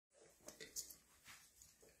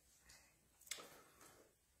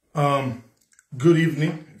Um, Good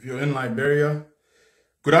evening if you're in Liberia.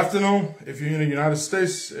 Good afternoon if you're in the United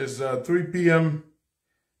States. It's 3 p.m.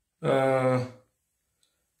 3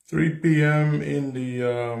 p.m. in the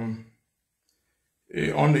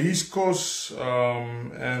on the East Coast,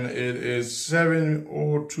 and it is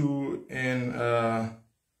 7:02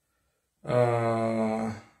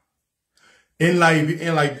 in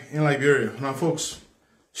Liberia. Now, folks,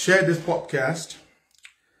 share this podcast.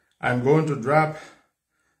 I'm going to drop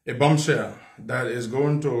a bombshell that is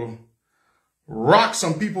going to rock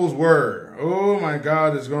some people's world. Oh my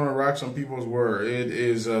God, it's going to rock some people's world. It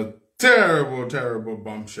is a terrible, terrible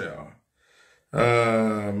bombshell.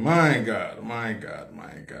 My God, my God,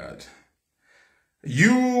 my God.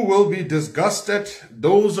 You will be disgusted.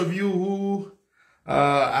 Those of you who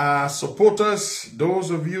are supporters, those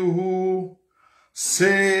of you who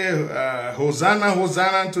say Hosanna,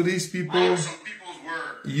 Hosanna to these people,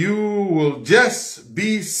 you will just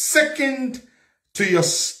be sickened to your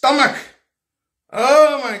stomach.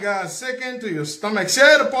 Oh my God, sickened to your stomach.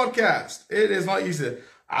 Share the podcast. It is not easy.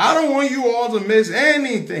 I don't want you all to miss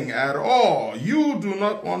anything at all. You do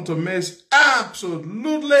not want to miss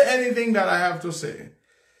absolutely anything that I have to say.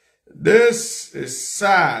 This is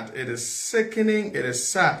sad. It is sickening. It is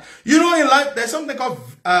sad. You know, in life, there's something called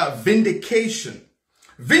vindication.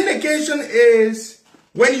 Vindication is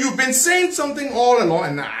when you've been saying something all along,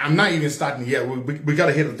 and I'm not even starting yet. We got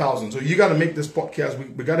to hit 1,000. So you got to make this podcast.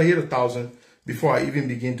 We got to hit 1,000 before I even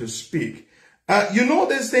begin to speak. You know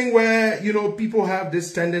this thing where, you know, people have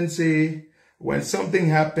this tendency when something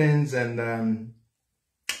happens and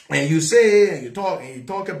you say and you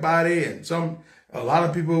talk about it, and a lot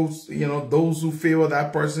of people, you know, those who favor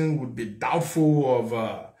that person would be doubtful of,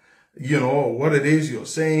 you know, what it is you're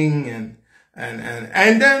saying, and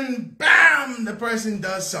then bam, the person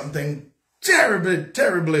does something terribly,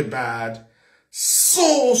 terribly bad,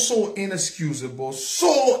 so inexcusable,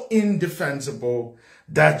 so indefensible,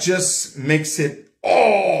 that just makes it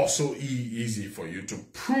all so easy for you to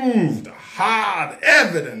prove the hard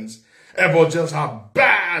evidence about just how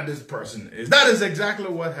bad this person is. That is exactly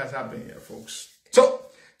what has happened here, folks. So,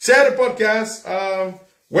 share the podcast.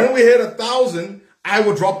 When we hit 1,000, I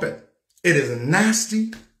will drop it. It is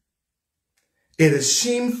nasty. It is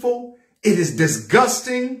shameful. It is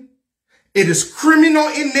disgusting. It is criminal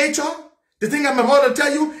in nature. The thing I'm about to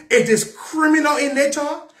tell you, it is criminal in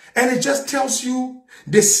nature. And it just tells you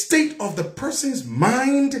the state of the person's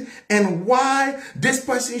mind and why this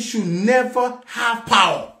person should never have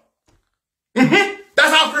power. That's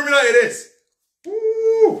how criminal it is.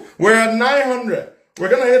 Woo. We're at 900. We're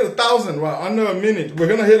going to hit 1,000. Well, under a minute. We're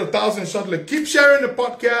going to hit 1,000 shortly. Keep sharing the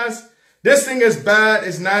podcast. This thing is bad,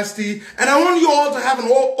 it's nasty, and I want you all to have an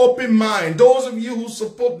open mind. Those of you who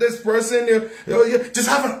support this person, just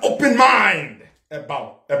have an open mind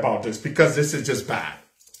about this, because this is just bad.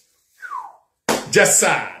 Just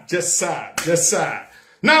sad, just sad, just sad.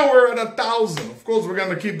 Now we're at 1,000. Of course, we're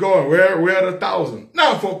going to keep going. We're at 1,000.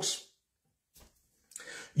 Now, folks,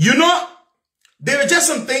 you know, there are just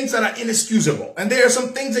some things that are inexcusable, and there are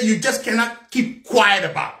some things that you just cannot keep quiet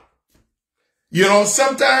about. You know,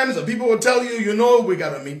 sometimes people will tell you, you know, we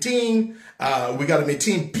got to maintain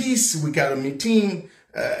peace. We got to maintain,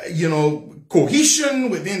 you know, cohesion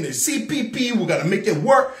within the CPP. We got to make it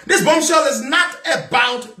work. This bombshell is not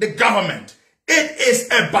about the government. It is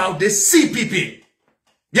about the CPP.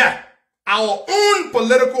 Yeah. Our own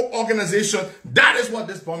political organization. That is what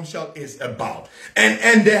this bombshell is about.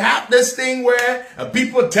 And they have this thing where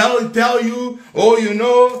people tell you, oh, you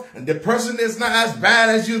know, the person is not as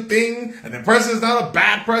bad as you think, and the person is not a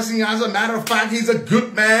bad person. As a matter of fact, he's a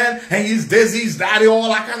good man, and he's this, he's that, all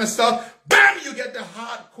that kind of stuff. Bam! You get the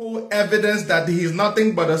hardcore evidence that he's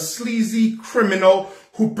nothing but a sleazy criminal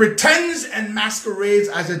who pretends and masquerades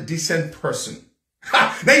as a decent person.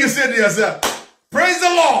 Then you say to yourself, praise the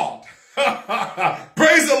Lord.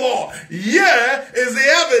 Praise the Lord. Yeah, is the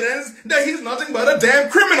evidence that he's nothing but a damn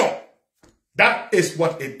criminal. That is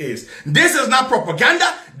what it is. This is not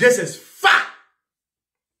propaganda. This is fact.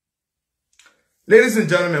 Ladies and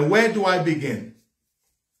gentlemen, where do I begin?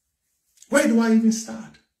 Where do I even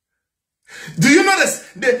start? Do you notice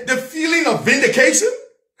the feeling of vindication?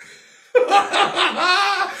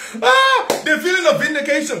 The feeling of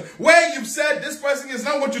vindication, where you've said this person is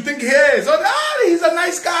not what you think he is. Oh, he's a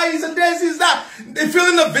nice guy, he's a this, he's that. The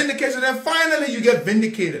feeling of vindication, and finally you get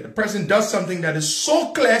vindicated. The person does something that is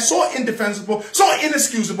so clear, so indefensible, so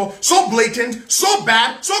inexcusable, so blatant, so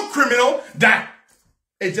bad, so criminal, that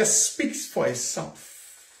it just speaks for itself.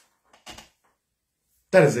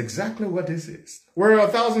 That is exactly what this is. We're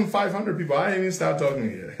 1,500 people. I didn't even start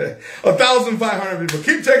talking yet. 1,500 people.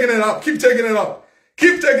 Keep taking it up. Keep taking it up.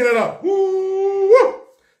 Keep taking it up. Woo!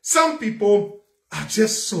 Some people are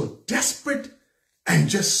just so desperate and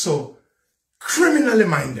just so criminally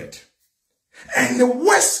minded. And the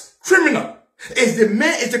worst criminal is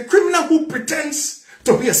the criminal who pretends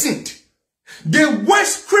to be a saint. The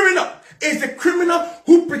worst criminal is the criminal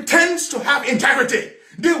who pretends to have integrity.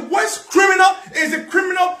 The worst criminal is the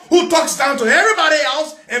criminal who talks down to everybody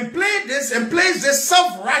else and plays this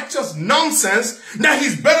self-righteous nonsense that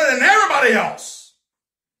he's better than everybody else.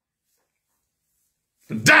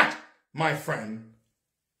 That, my friend,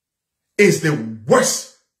 is the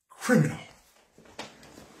worst criminal.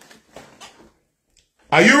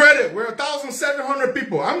 Are you ready? We're 1,700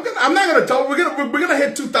 people. I'm not gonna talk. We're gonna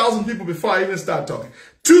hit 2,000 people before I even start talking.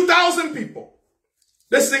 2,000 people.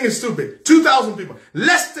 This thing is stupid. 2,000 people.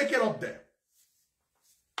 Let's take it up there.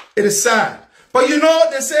 It is sad, but you know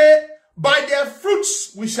they say, "By their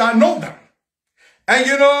fruits we shall know them." And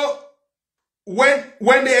you know,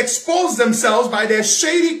 when they expose themselves by their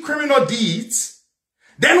shady criminal deeds,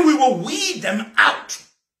 then we will weed them out.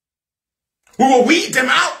 We will weed them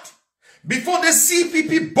out. Before the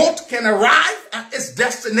CPP boat can arrive at its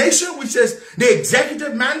destination, which is the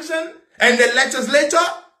executive mansion and the legislature,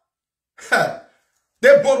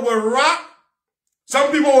 their boat will rock.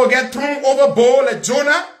 Some people will get thrown overboard like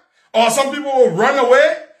Jonah, or some people will run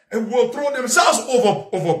away and will throw themselves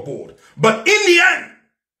overboard. But in the end,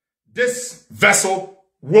 this vessel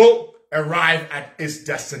will arrive at its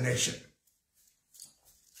destination.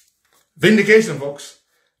 Vindication, folks.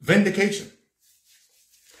 Vindication.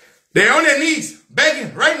 They're on their knees,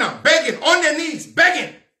 begging right now, begging, on their knees,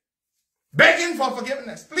 begging for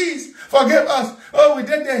forgiveness. Please forgive us. Oh, we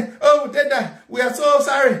did that. Oh, we did that. We are so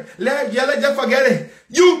sorry. Let's just forget it.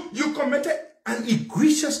 You committed an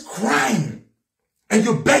egregious crime and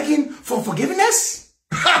you're begging for forgiveness?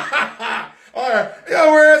 All right. Yeah,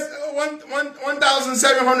 whereas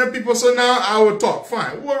 1,700 people, so now I will talk.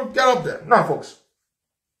 Fine. We'll get up there. Now, folks.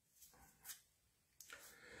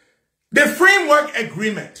 The framework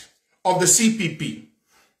agreement of the CPP.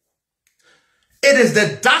 It is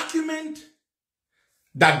the document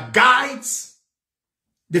that guides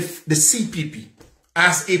the CPP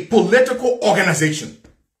as a political organization.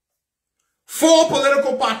 4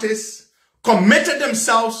 political parties committed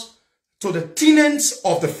themselves to the tenets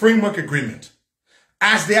of the framework agreement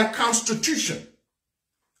as their constitution,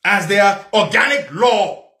 as their organic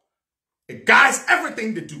law. It guides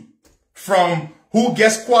everything they do, from who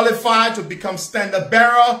gets qualified to become standard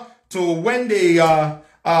bearer to when the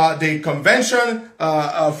convention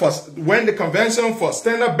for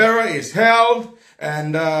standard bearer is held,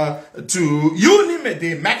 and to you name it,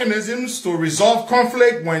 the mechanisms to resolve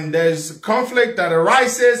conflict when there's conflict that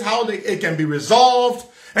arises, how it can be resolved,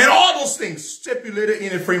 and all those things stipulated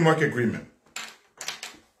in a framework agreement.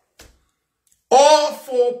 All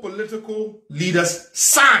 4 political leaders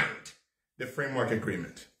signed the framework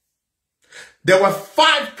agreement. There were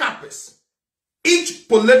 5 copies. Each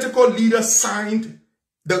political leader signed.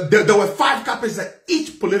 There were 5 copies that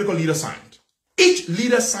each political leader signed. Each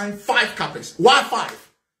leader signed 5 copies. Why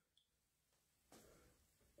 5?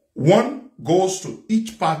 1 goes to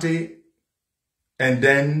each party, and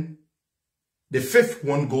then the 5th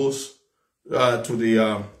one goes to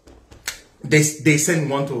the. They send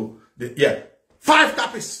one to the 5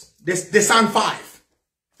 copies. They signed 5.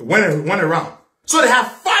 It went around. So they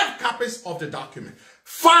have 5 copies of the document.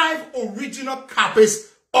 5 original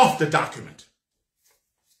copies of the document.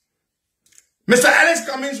 Mr. Alex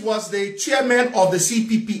Cummings was the chairman of the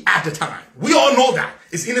CPP at the time. We all know that.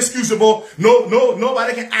 It's inexcusable.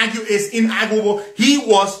 Nobody can argue. It's inarguable. He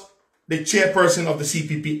was the chairperson of the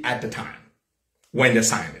CPP at the time when they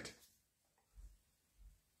signed it.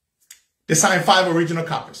 They signed 5 original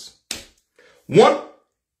copies. 1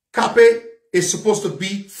 copy is supposed to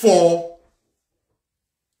be for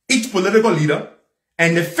each political leader,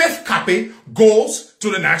 and the 5th copy goes to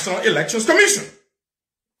the National Elections Commission.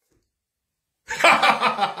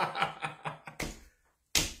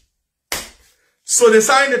 So they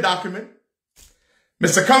signed the document.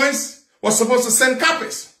 Mr. Cummings was supposed to send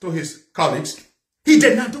copies to his colleagues. He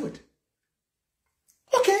did not do it.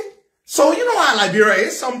 Okay. So you know how Liberia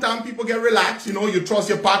is. Sometimes people get relaxed. You know, you trust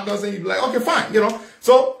your partners and you're like, okay, fine. You know.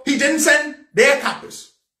 So he didn't send their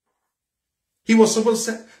copies. He was supposed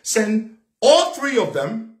to send all 3 of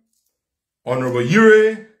them, Honorable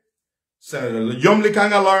Ure, Senator Yumli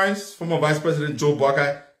Kanga Lawrence, former Vice President Joe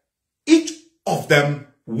Buckeye, each of them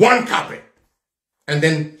 1 copy. And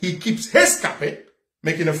then he keeps his copy,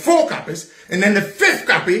 making it 4 copies. And then the 5th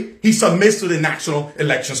copy, he submits to the National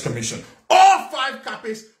Elections Commission. All 5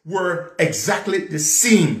 copies were exactly the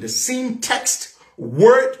same text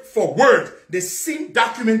word for word, the same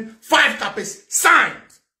document, 5 copies signed.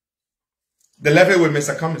 They left it with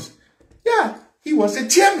Mr. Cummings. Yeah, he was the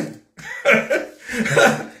chairman.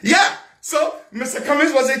 Yeah, so Mr.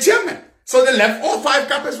 Cummings was the chairman. So they left all 5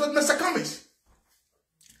 copies with Mr. Cummings.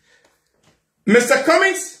 Mr.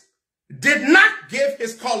 Cummings did not give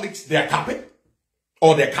his colleagues their copy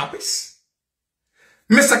or their copies.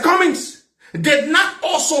 Mr. Cummings did not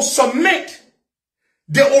also submit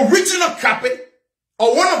the original copy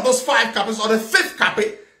or one of those 5 copies or the 5th copy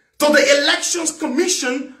to the Elections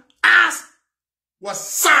Commission as was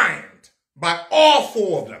signed by all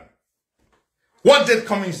 4 of them. What did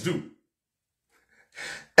Cummings do?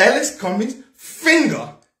 Ellis Cummings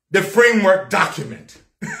fingered the framework document.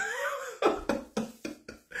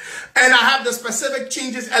 And I have the specific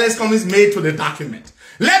changes Ellis Cummings made to the document.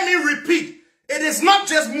 Let me repeat. It is not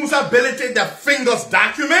just Musa Belete that fingers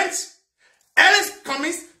documents. Ellis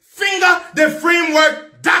Cummings fingered the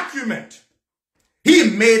framework document. He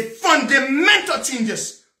made fundamental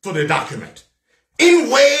changes to the document in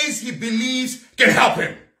ways he believes can help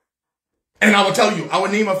him. And I will tell you, I will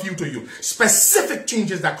name a few to you. Specific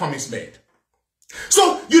changes that Cummings made.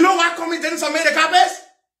 So, you know why Cummings didn't submit the copies?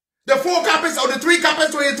 The 4 copies or the 3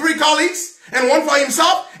 copies to his 3 colleagues and 1 for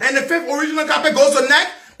himself, and the 5th original copy goes to NEC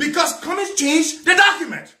because Cummings changed the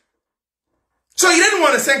document. So he didn't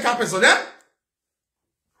want to send copies to them,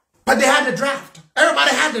 but they had the draft.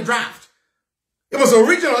 Everybody had the draft. It was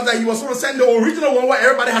original that he was going to send the original one where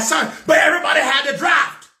everybody had signed, but everybody had the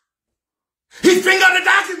draft. He fingered the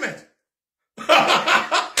document.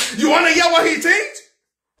 You want to hear what he changed?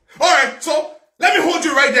 All right, so let me hold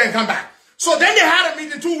you right there and come back. So then they had a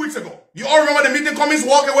meeting 2 weeks ago. You all remember the meeting Cummings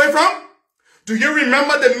walked away from? Do you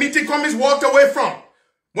remember the meeting Cummings walked away from?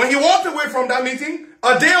 When he walked away from that meeting,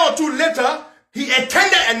 a day or 2 later, he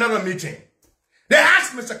attended another meeting. They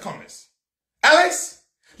asked Mr. Cummings, Alex,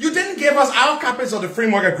 you didn't give us our copies of the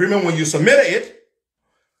framework agreement when you submitted it.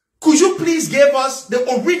 Could you please give us the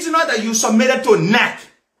original that you submitted to NEC?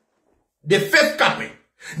 The 5th copy.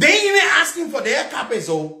 They ain't even asking for their copies,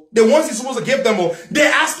 or the ones you're supposed to give them, or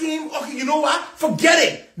they're asking him, okay, you know what? Forget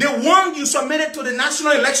it. The one you submitted to the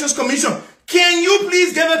National Elections Commission, can you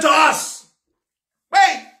please give it to us?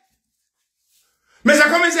 Wait. Mr.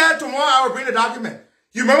 Cummings said, tomorrow I will bring the document.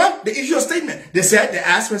 You remember? They issued a statement. They said they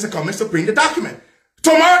asked Mr. Cummings to bring the document.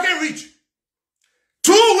 Tomorrow can reach.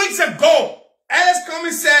 2 weeks ago, Ellis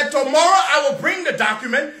Cummings said, tomorrow I will bring the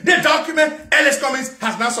document. The document, Ellis Cummings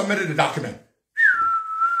has not submitted the document.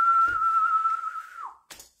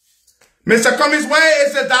 Mr. Cummings, where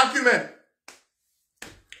is the document?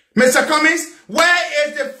 Mr. Cummings, where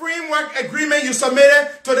is the framework agreement you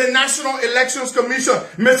submitted to the National Elections Commission?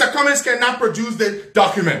 Mr. Cummings cannot produce the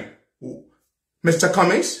document. Mr.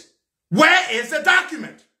 Cummings, where is the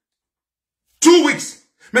document? 2 weeks.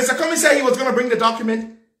 Mr. Cummings said he was going to bring the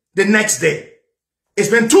document the next day. It's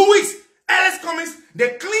been 2 weeks. Ellis Cummings,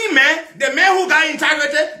 the clean man, the man who got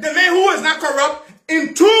integrity, the man who is not corrupt,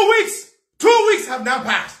 in 2 weeks, 2 weeks have now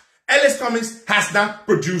passed. Ellis Cummings has not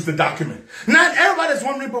produced the document. Now everybody's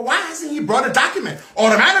wondering, but why hasn't he brought a document?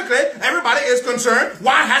 Automatically, everybody is concerned,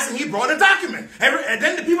 why hasn't he brought a document? And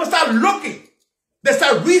then the people start looking. They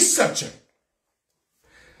start researching.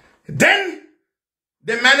 Then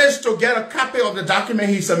they managed to get a copy of the document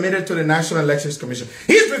he submitted to the National Elections Commission.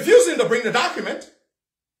 He's refusing to bring the document.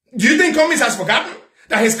 Do you think Cummings has forgotten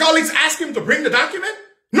that his colleagues asked him to bring the document?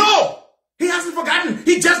 No. He hasn't forgotten.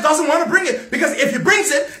 He just doesn't want to bring it. Because if he brings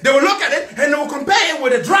it, they will look at it and they will compare it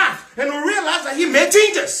with a draft. And will realize that he made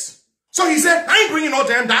changes. So he said, I ain't bringing no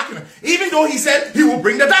damn document. Even though he said he will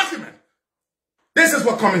bring the document. This is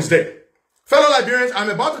what Cummings did. Fellow Liberians, I'm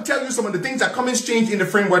about to tell you some of the things that Cummings changed in the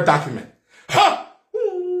framework document. Huh?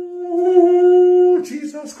 Ooh,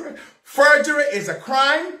 Jesus Christ. Forgery is a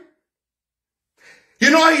crime. You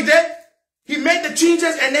know what he did? He made the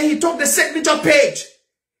changes and then he took the signature page.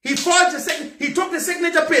 He forged the signature. He took the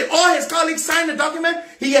signature page. All his colleagues signed the document.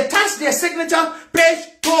 He attached their signature page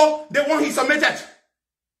to the one he submitted.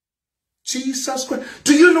 Jesus Christ.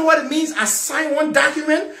 Do you know what it means? I sign one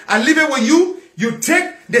document. I leave it with you. You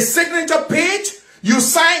take the signature page. You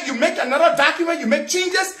sign. You make another document. You make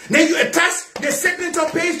changes. Then you attach the signature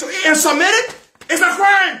page to it and submit it. It's a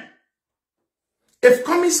crime. If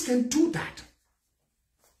Cummings can do that,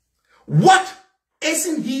 what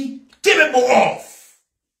isn't he capable of?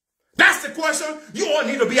 That's the question you all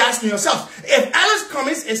need to be asking yourself. If Ellis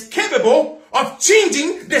Cummings is capable of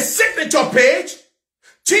changing the signature page,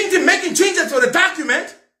 making changes to the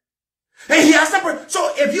document, and he has not,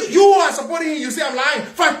 so if you are supporting him, you say I'm lying,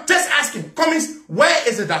 fine, just ask him, Cummings, where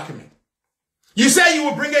is the document? You say you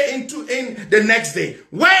will bring it in the next day.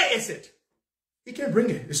 Where is it? He can't bring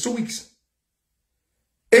it. It's 2 weeks.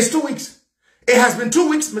 It's 2 weeks. It has been 2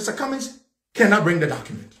 weeks. Mr. Cummings cannot bring the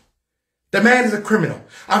document. The man is a criminal.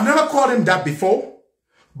 I've never called him that before,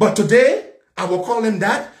 but today I will call him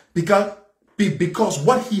that because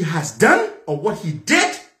what he has done or what he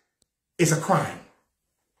did is a crime.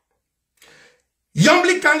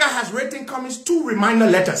 Yombly Kanga has written Cummings 2 reminder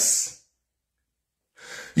letters.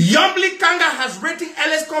 Yombly Kanga has written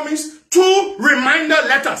Ellis Cummings 2 reminder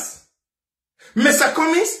letters. Mr.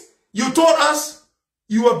 Cummings, you told us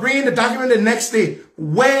you were bringing the document the next day.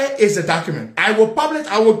 Where is the document? I will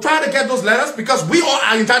try to get those letters because we all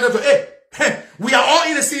are entitled to it. We are all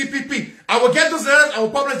in the CPP. I will get those letters. I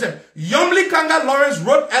will publish them. Yombly Kanga Lawrence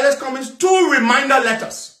wrote Ellis Cummings 2 reminder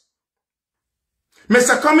letters.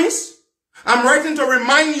 Mr. Cummings, I'm writing to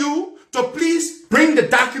remind you to please bring the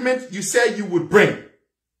document you said you would bring.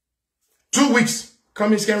 2 weeks.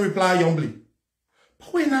 Cummings can reply Yombly.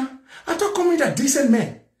 But wait now, I thought Cummings are decent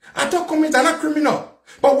men. I thought Cummings are not criminal.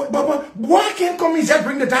 But why can't Cummings just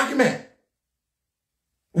bring the document?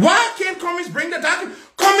 Why can't Cummings bring the document?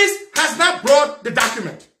 Cummings has not brought the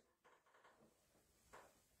document.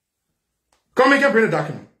 Cummings can bring the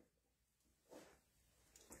document.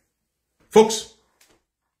 Folks,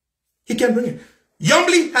 he can bring it.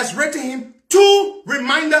 Yombly has written him 2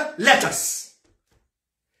 reminder letters.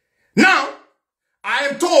 Now, I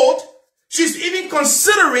am told she's even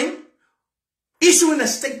considering issuing a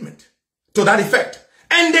statement to that effect.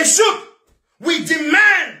 And they should. We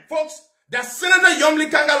demand, folks, that Senator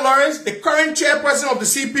Yombly Kanga Lawrence, the current chairperson of the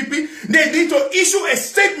CPP, they need to issue a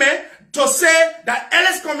statement to say that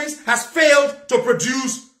Ellis Cummings has failed to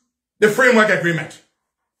produce the framework agreement.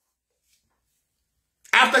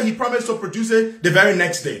 After he promised to produce it the very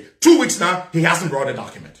next day. 2 weeks now, he hasn't brought a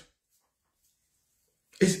document.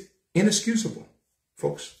 It's inexcusable,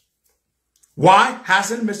 folks. Why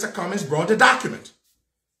hasn't Mr. Cummings brought the document?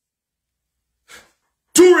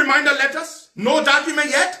 2 reminder letters, no document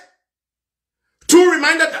yet. 2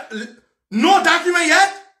 reminder, no document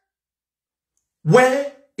yet.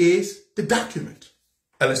 Where is the document,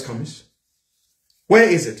 Ellis Cummings? Where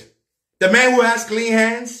is it? The man who has clean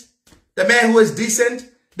hands, the man who is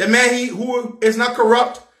decent, the man who is not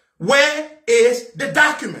corrupt. Where is the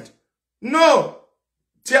document? No.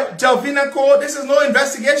 Telvina Cole, this is no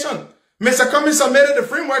investigation. Mr. Cummings submitted the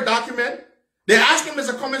framework document. They're asking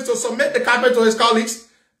Mr. Cummings to submit the copy to his colleagues.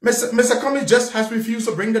 Mr. Cummings just has refused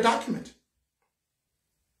to bring the document.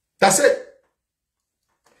 That's it.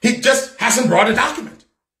 He just hasn't brought a document.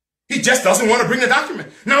 He just doesn't want to bring the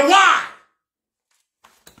document. Now, why?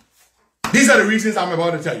 These are the reasons I'm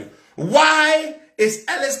about to tell you. Why is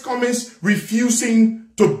Ellis Cummings refusing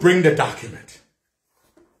to bring the document?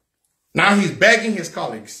 Now he's begging his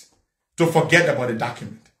colleagues to forget about the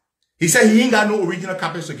document. He said he ain't got no original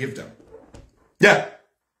copies to give them. Yeah.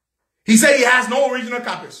 He said he has no original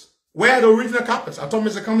copies. Where are the original copies? I thought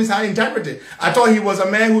Mr. Cummings had integrity. I thought he was a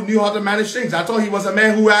man who knew how to manage things. I thought he was a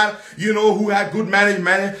man who had, who had good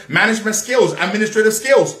management skills, administrative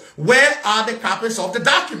skills. Where are the copies of the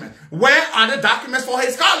document? Where are the documents for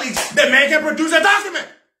his colleagues? The man can produce a document.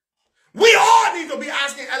 We all need to be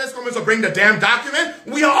asking Ellis Cummings to bring the damn document.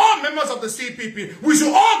 We are all members of the CPP. We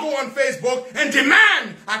should all go on Facebook and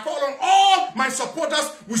demand. I call on all my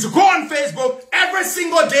supporters. We should go on Facebook every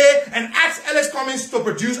single day and ask Ellis Cummings to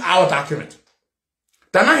produce our document.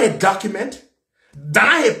 That's a document.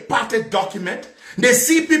 That's a parted document. The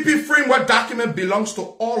CPP framework document belongs to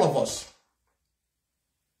all of us.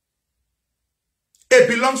 It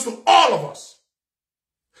belongs to all of us.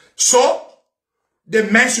 So, the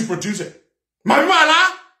man should produce it.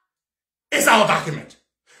 Mamala, it's our document.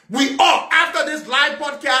 We all, after this live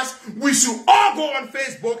podcast, we should all go on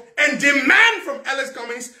Facebook and demand from Ellis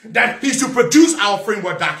Cummings that he should produce our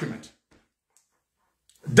framework document.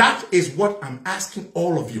 That is what I'm asking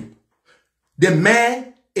all of you. The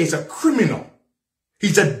man is a criminal.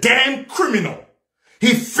 He's a damn criminal.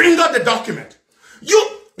 He fingered the document.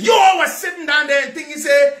 You all were sitting down there and thinking,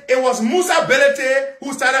 say, it was Musa Belete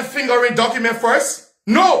who started fingering document first.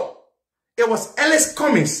 No, it was Ellis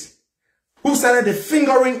Cummings who started the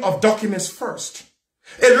fingering of documents first.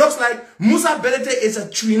 It looks like Musa Belete is a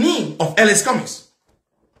trainee of Ellis Cummings.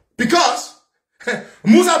 Because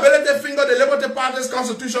Musa Belete fingered the Liberty Party's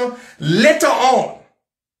constitution later on.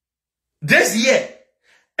 This year,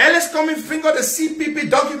 Ellis Cummings fingered the CPP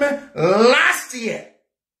document last year.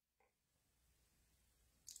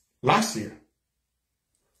 Last year.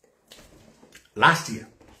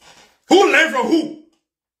 Who learned from who?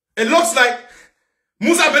 It looks like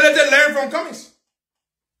Musa Belete learned from Cummings.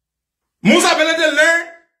 Musa Belete learned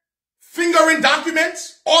fingering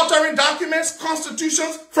documents, altering documents,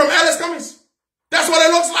 constitutions from Ellis Cummings. That's what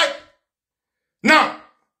it looks like. Now,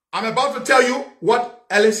 I'm about to tell you what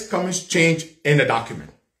Ellis Cummings changed in the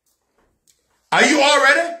document. Are you all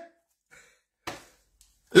ready?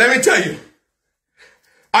 Let me tell you.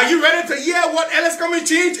 Are you ready to hear what Ellis Cummings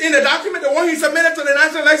changed in the document, the one he submitted to the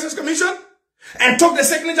National Elections Commission? And took the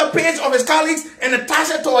signature page of his colleagues and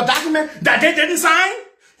attached it to a document that they didn't sign?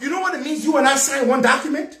 You know what it means? You and I sign one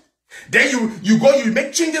document. Then you go, you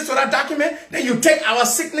make changes to that document. Then you take our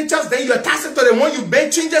signatures. Then you attach it to the one you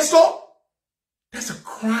made changes to. That's a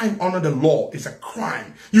crime under the law. It's a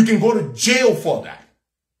crime. You can go to jail for that.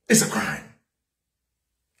 It's a crime.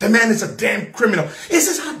 The man is a damn criminal. Is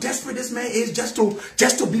this how desperate this man is just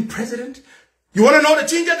to be president? You want to know the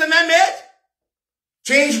changes the man made?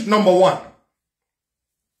 Change number 1.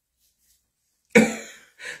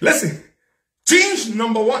 Listen. Change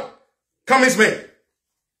number 1. Cummings made.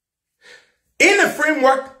 In the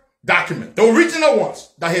framework document, the original ones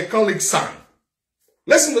that his colleagues signed.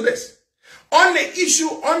 Listen to this. On the issue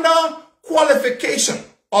under qualification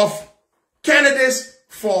of candidates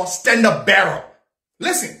for standard bearer.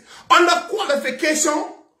 Listen, under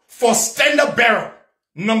qualification for standard bearer,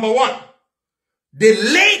 number 1, they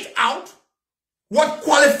laid out what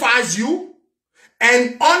qualifies you,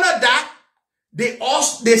 and under that, they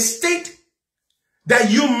state that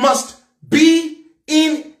you must be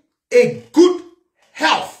in a good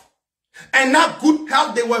health. And that good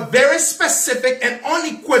health, they were very specific and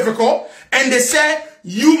unequivocal, and they said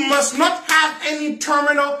you must not have any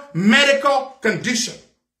terminal medical condition.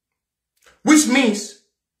 Which means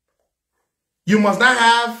you must not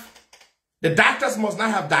have, the doctors must not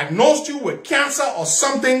have diagnosed you with cancer or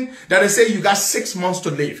something that they say you got 6 months to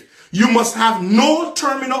live. You must have no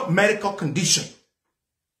terminal medical condition.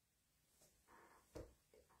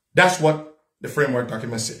 That's what the framework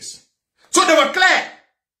document says. So they were clear.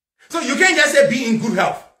 So you can't just say be in good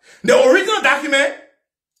health. The original document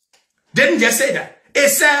didn't just say that. It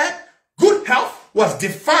said good health was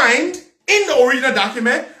defined in the original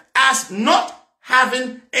document as not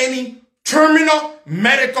having any terminal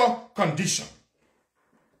medical condition.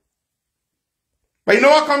 But you know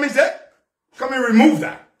what Cummings did? Cummings removed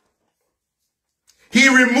that. He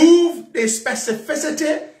removed the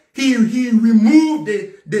specificity. He removed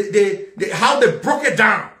how they broke it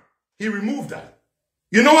down. He removed that.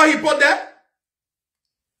 You know why he put that?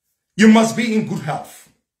 You must be in good health.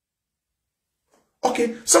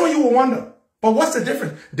 Okay, some of you will wonder, but what's the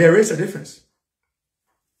difference? There is a difference.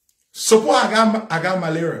 Suppose I got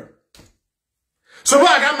malaria. Suppose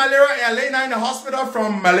I got malaria and I lay down in the hospital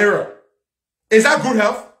from malaria. Is that good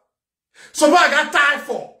health? Suppose I got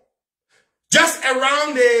typhoid. Just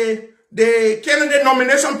around the candidate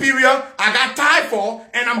nomination period, I got typhoid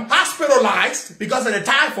and I'm hospitalized because of the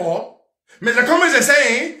typhoid. Mr. Cummings is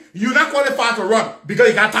saying, you're not qualified to run because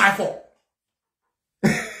you got typhoid.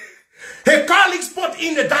 His colleagues put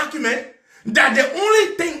in the document that the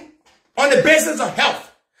only thing on the basis of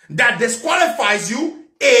health that disqualifies you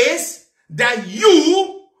is that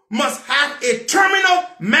you must have a terminal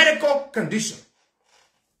medical condition.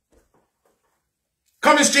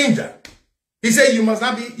 Cummings changed that. He said you must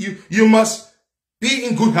not be, you must be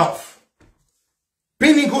in good health.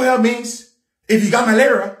 Being in good health means if you got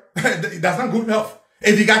malaria, that's not good health.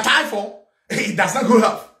 If you got typhoid, that's not good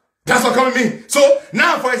health. That's what Cummings means. So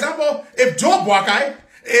now, for example, if Joe Buckeye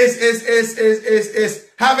is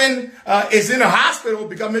in a hospital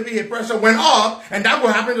because maybe his pressure went up, and that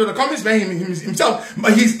will happen to the Cummings man himself.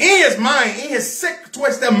 But he's in his mind, in his sick,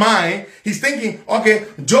 twisted mind, he's thinking, okay,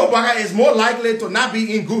 Joe Buckeye is more likely to not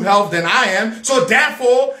be in good health than I am. So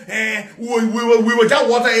therefore, we will just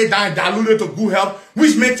water it down, dilute it to good health,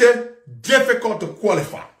 which makes it difficult to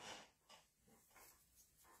qualify.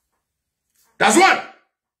 That's one.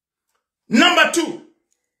 Number 2.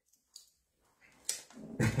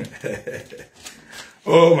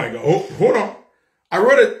 Oh my God. Hold on. I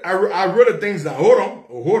wrote it. I wrote the things down. Hold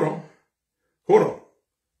on.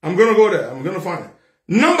 I'm going to go there. I'm going to find it.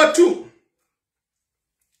 Number 2.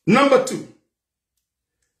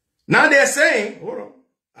 Now they're saying, hold on.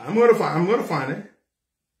 I'm going to find it.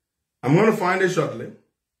 I'm going to find it shortly.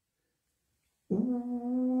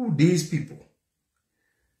 Ooh, these people.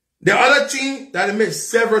 The other team that made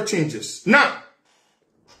several changes. Now,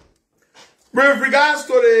 with regards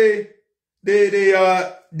to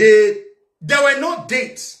there were no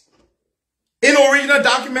dates. In the original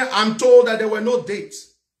document, I'm told that there were no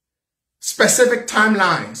dates, specific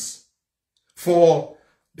timelines for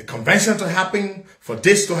the convention to happen, for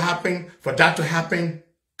this to happen, for that to happen.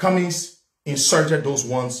 Cummings inserted those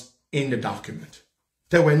ones in the document.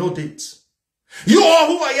 There were no dates. You all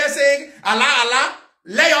who are here saying, Allah, Allah,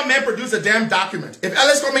 let your man produce a damn document. If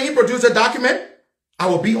Ellis Cummings, he produced a document, I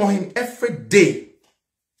will be on him every day.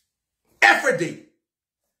 Every day.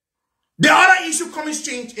 The other issue Cummings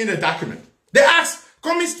changed in the document. They asked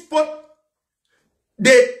Cummings to put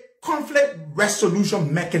the conflict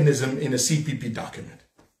resolution mechanism in the CPP document.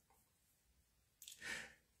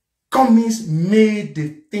 Cummings made the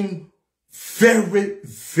thing very,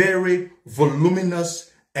 very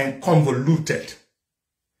voluminous and convoluted.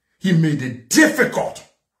 He made it difficult.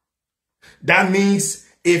 That means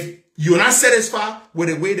if you're not satisfied with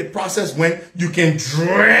the way the process went, you can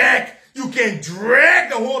drag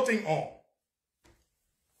the whole thing on.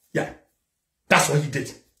 Yeah, that's what he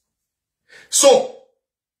did. So,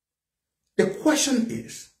 the question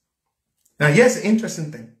is, now here's the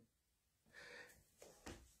interesting thing.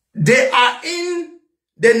 They are in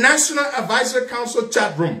the National Advisory Council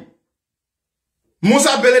chat room. Musa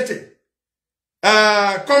Belete,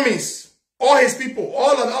 Cummings, all his people,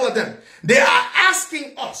 all of them. They are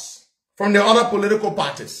asking us from the other political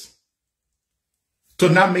parties to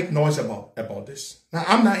not make noise about this. Now,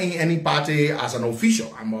 I'm not in any party as an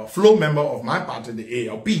official. I'm a floor member of my party, the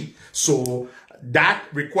ALP. So that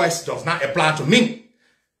request does not apply to me.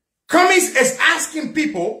 Cummings is asking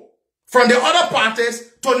people from the other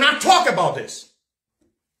parties to not talk about this.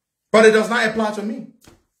 But it does not apply to me.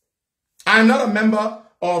 I'm not a member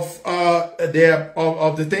of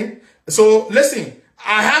the thing. So listen,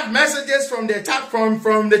 I have messages from the chat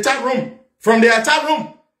from the chat room. From their chat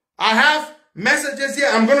room. I have messages here.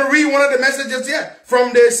 I'm going to read one of the messages here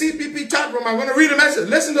from the CPP chat room. I'm going to read the message.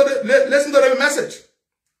 Listen to the message.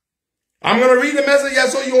 I'm going to read the message here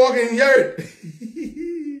so you all can hear it.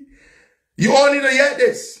 You all need to hear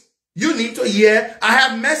this. You need to hear. I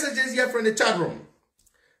have messages here from the chat room.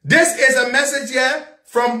 This is a message here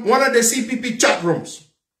from one of the CPP chat rooms.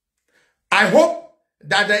 I hope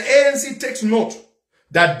that the ANC takes note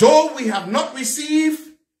that though we have not received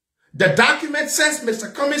the document since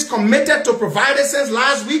Mr. Cummings committed to provide it since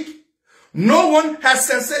last week, no one has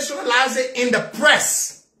sensationalized it in the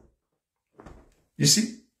press. You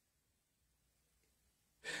see?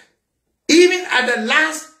 Even at the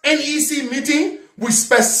last NEC meeting, we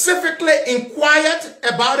specifically inquired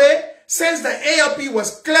about it since the ALP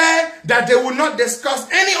was clear that they would not discuss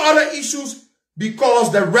any other issues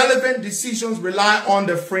because the relevant decisions rely on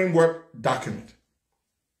the framework document.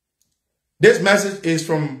 This message is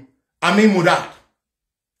from Amin Mudad.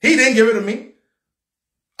 He didn't give it to me.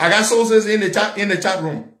 I got sources in the chat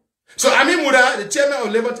room. So Amin Mudad, the chairman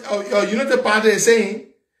of Liberty United Party, is saying,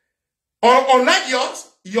 unlike yours,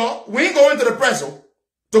 we ain't going to the press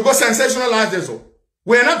to go sensationalize this.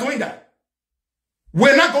 We're not doing that.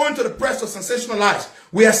 We're not going to the press to sensationalize.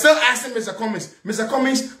 We are still asking Mr.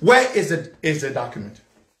 Cummings, where is the document?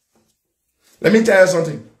 Let me tell you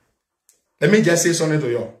something. Let me just say something to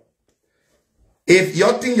you. If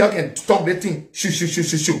you think you can talk the thing,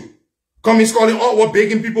 shoot. Cummings calling all what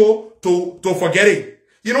begging people to forget it.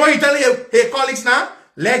 You know what he's telling your colleagues now?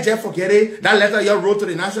 Let Jeff forget it. That letter you wrote to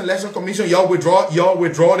the National Election Commission, y'all withdraw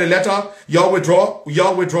the letter. Y'all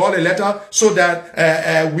withdraw the letter so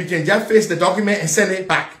that we can just face the document and send it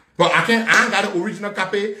back. But I ain't got the original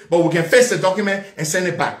copy, but we can face the document and send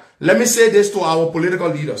it back. Let me say this to our political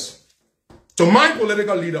leaders. To my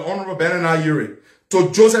political leader, Honorable Bernard Yuri,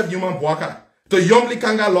 to Joseph Newman Boaka, to Yomli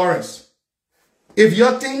Kanga Lawrence. If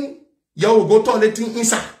you think you will go to the thing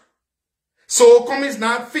inside, so Cummings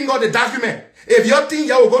now finger the document. If you think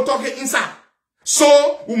you will go talk it inside,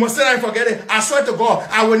 so we must say and forget it. I swear to God,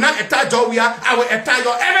 I will not attack Jowia. I will attack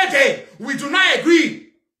you every day. We do not agree.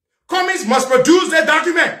 Cummings must produce the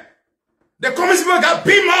document. The Cummings people got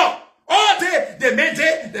beam up all day. They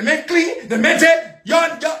made clean. They made it.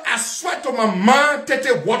 I swear to my man,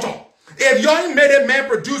 Tete Water. If you ain't made a man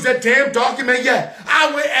produce a damn document yet,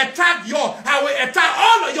 I will attack you. I will attack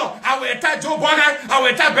all of you. I will attack Joe Bonner. I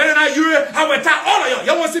will attack Bernard Yuri. I will attack all of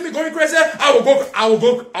you. You want to see me going crazy? I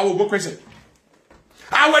will go crazy.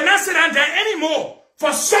 I will not sit down there anymore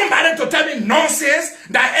for somebody to tell me nonsense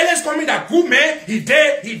that Ellis coming that good man, he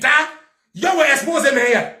dead, he died. You will expose him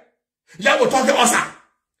here. You will talk to us.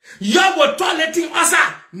 You will talk letting us.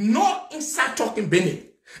 No inside talking Benny.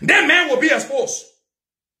 That man will be exposed.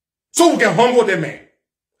 So we can humble the man.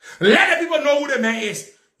 Let the people know who the man is.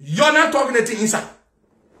 You're not talking the thing inside.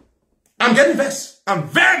 I'm getting vexed. I'm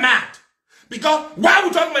very mad. Because while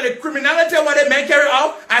we're talking about the criminality of what the man carry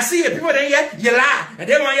out, I see the people there, you lie. And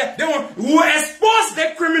we will expose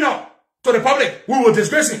the criminal to the public. We will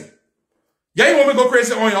disgrace him. Y'all ain't want me to go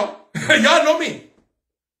crazy on y'all. Y'all know me.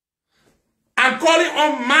 I'm calling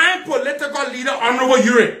on my political leader, Honorable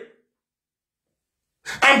Yuri.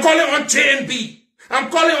 I'm calling on JNB. I'm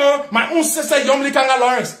calling on my own sister, Yomli Kanga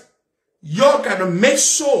Lawrence. Y'all gotta make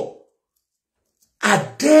sure I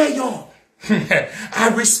dare y'all.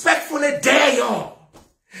 I respectfully dare y'all.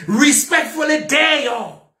 Respectfully dare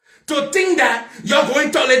y'all to think that you're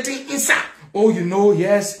going toileting inside. Oh, you know,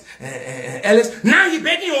 yes, Ellis. Now he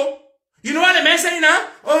begging you. You know what the man saying now?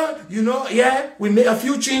 Oh, you know, yeah, we made a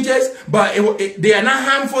few changes, but they are not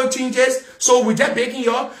harmful changes. So we just begging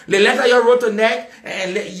you. The letter you wrote to NEC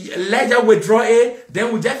and let you withdraw it.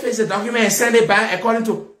 Then we just fix the document and send it back according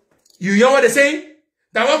to. You hear what they saying?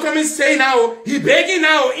 That what coming say now? He begging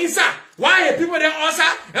now inside. Why people there also?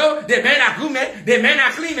 Oh, the men are good men, the men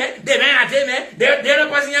are clean men, the men are dead men, they're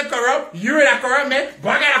not person corrupt, you're a corrupt man,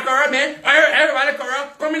 Bogart are corrupt man, everybody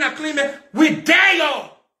corrupt, coming a clean man. We dare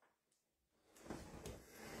y'all.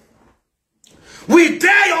 We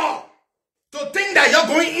dare y'all to think that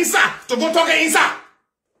you're going inside, to go talking inside.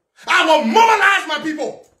 I will mobilize my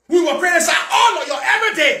people. We will pray inside all of you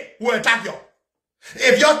every day. We will attack you.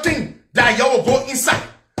 If you think that you will go inside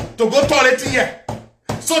to go toilet in here,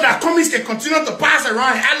 so that commies can continue to pass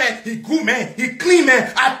around and act like he good man, he clean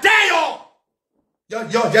man, I dare y'all.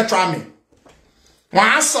 Y'all just try me. When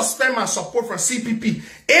I suspend my support from CPP,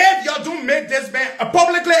 if y'all don't make this man,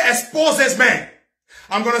 publicly expose this man,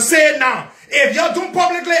 I'm going to say it now. If y'all don't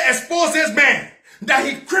publicly expose this man, that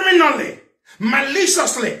he criminally,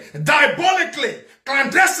 maliciously, diabolically,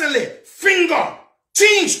 clandestinely,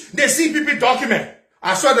 change the CPP document,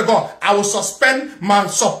 I swear to God, I will suspend my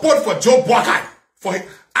support for Joe Boakai.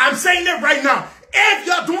 I'm saying it right now. If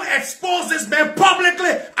y'all don't expose this man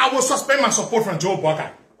publicly, I will suspend my support from Joe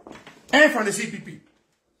Boakai and from the CPP.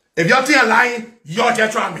 If y'all think I'm lying, y'all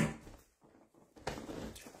just try me.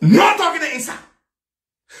 No talking to inside.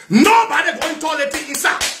 Nobody going toileting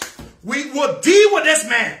inside. We will deal with this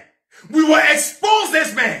man. We will expose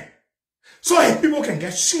this man. So that people can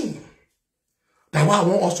get shame. That's what I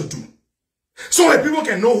want us to do. So that people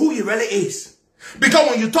can know who he really is. Because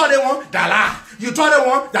when you thought they want, that lie. You thought they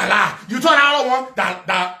want, that lie. You thought the other one,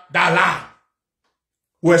 that lie.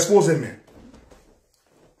 We'll expose him, man.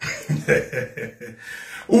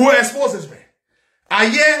 We'll expose this man. I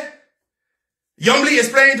hear Youngly is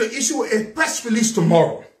planning to issue a press release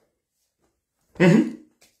tomorrow. And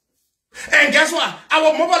guess what? I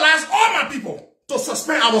will mobilize all my people to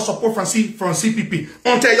suspend our support from CPP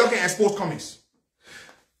until you can expose commies.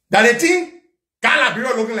 That the thing, Gala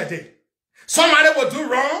Bureau looking like that. Somebody will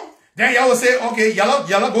do wrong, then y'all will say, okay, y'all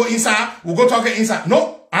go inside, we'll go talk inside.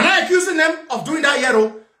 No, I'm not accusing them of doing that yet.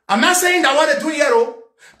 I'm not saying that what they're doing yet.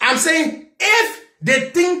 I'm saying if they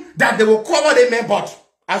think that they will cover their men, but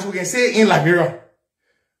as we can say in Liberia,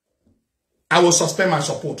 I will suspend my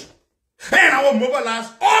support. And I will mobilize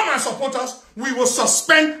all my supporters. We will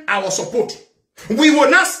suspend our support. We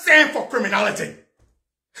will not stand for criminality.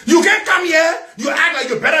 You can't come here, you act like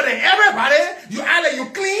you're better than everybody, you act like you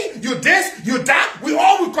clean, you this, you that, we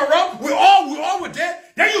all will corrupt, we all will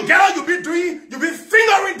that. Then you get out, you be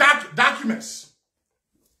fingering documents.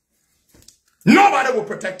 Nobody will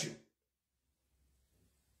protect you.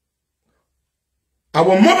 I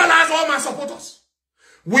will mobilize all my supporters.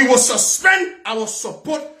 We will suspend our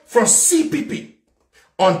support from CPP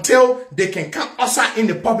until they can come outside in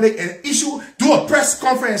the public and do a press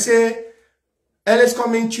conference and say, Ellis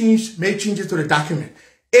coming make changes to the document.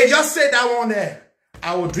 If you say that one there,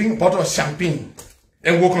 I will drink a bottle of champagne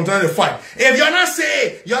and we'll continue the fight. If you're not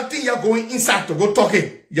saying you think you're going inside to go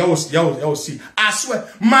talking, you will see. I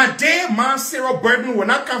swear, my Sarah burden will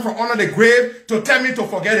not come from under the grave to tell me to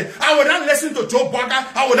forget it. I will not listen to Joe Barker.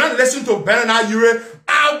 I will not listen to Bernard Ure.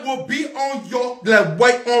 I will be on your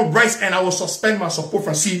white on rice and I will suspend my support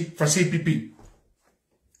from CPP.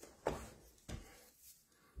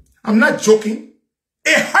 I'm not joking.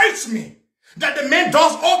 It hurts me that the man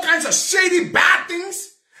does all kinds of shady, bad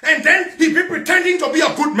things, and then he be pretending to be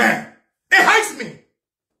a good man. It hurts me.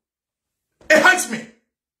 It hurts me.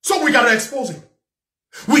 So we got to expose him.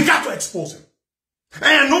 We got to expose him. And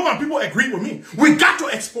I know my people agree with me. We got to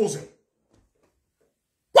expose him.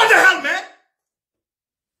 What the hell, man?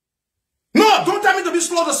 No, don't tell me to be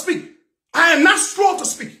slow to speak. I am not slow to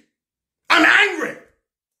speak. I'm angry.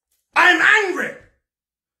 I am angry.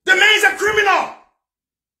 The man is a criminal.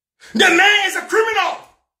 The man is a criminal.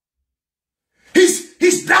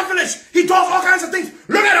 He's devilish. He does all kinds of things.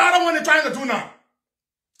 Look at the other one they're trying to do now.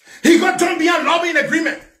 He got done beyond lobbying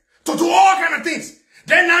agreement to do all kinds of things.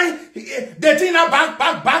 Then now, they think now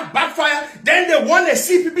backfire. Then they want the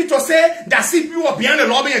CPP to say that CPP was beyond the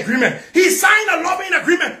lobbying agreement. He signed a lobbying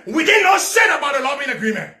agreement. We didn't know shit about the lobbying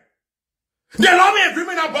agreement. The lobbying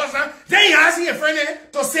agreement now boss now. Then he asking a friend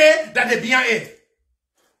to say that they're beyond it.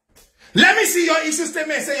 Let me see your issue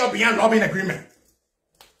statement and say you're beyond lobbying agreement.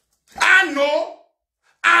 I know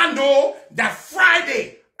that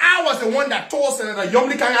Friday, I was the one that told Senator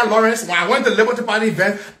Yomli Kanga Lawrence when I went to the Liberty Party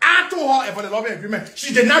event. I told her about the lobbying agreement.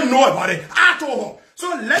 She did not know about it. I told her. So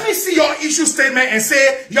let me see your issue statement and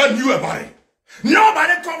say you knew about it.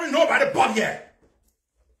 Nobody covering nobody but yet.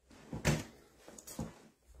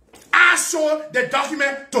 I showed the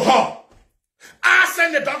document to her. I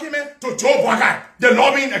sent the document to Joe Bogart, the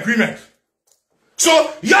lobbying agreement.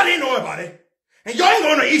 So y'all didn't know about it. And y'all ain't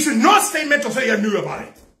going to issue no statement to say you knew about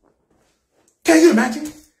it. Can you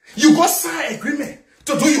imagine? You go sign agreement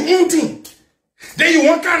to do your own thing. Then you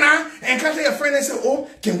want Kana and come to your friend and say, oh,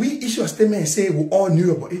 can we issue a statement and say we all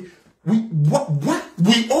knew about it? What?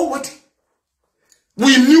 We all what?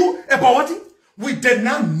 We knew about what? We did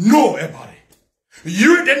not know about it.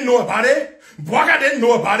 You didn't know about it. Bwaga didn't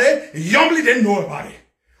know about it. Yombly didn't know about it.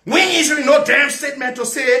 We ain't issuing no damn statement to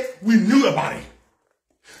say we knew about it.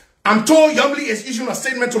 I'm told Yombly is issuing a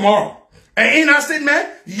statement tomorrow. And in that statement,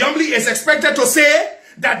 Yombly is expected to say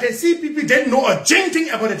that the CPP didn't know a jing thing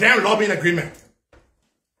about the damn lobbying agreement.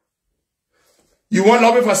 You want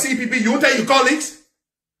lobby for CPP? You won't tell your colleagues?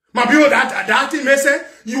 My people, that thing may say,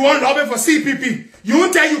 you want lobby for CPP. You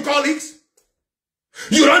won't tell your colleagues?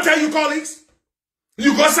 You don't tell your colleagues?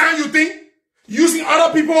 You go sign your thing? Using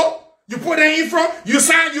other people? You put them in front? You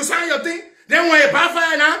sign your thing? Then when you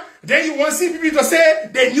backfire now, then you want CPP to say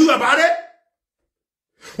they knew about it?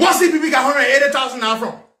 What CPP got 180,000 now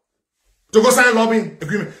from? To go sign a lobbying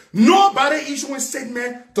agreement. Nobody issuing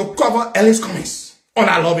statement to cover Ellis Cummings on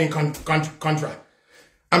that lobbying contract.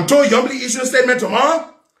 I'm told Yombly issue a statement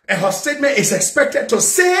tomorrow, and her statement is expected to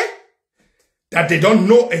say that they don't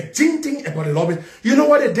know a thing about the lobbying. You know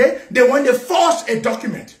what they did? They forged a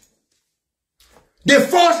document. They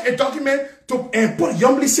forged a document and put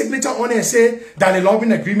Yombly's signature on it and say that the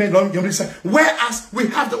lobbying agreement, Yombly said, whereas we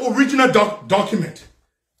have the original document.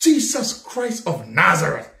 Jesus Christ of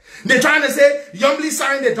Nazareth. They're trying to say Yombly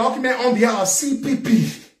signed the document on behalf of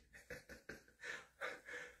CPP.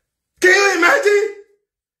 Can you imagine?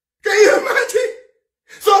 Can you imagine?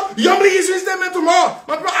 So Yombly issues statement tomorrow.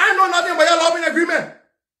 My bro, I know nothing about your lobbying agreement.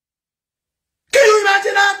 Can you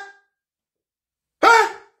imagine that?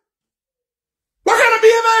 Huh? What kind of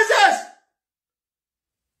behavior is this?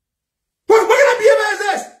 What kind of behavior is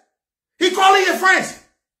this? He calling your friends.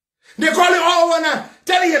 They're calling all over now.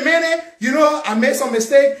 Telling him, man, you know, I made some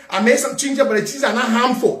mistake. I made some changes, but the changes are not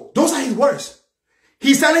harmful. Those are his words.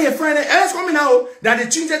 He's telling a friend, it's coming out that the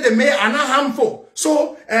changes they made are not harmful.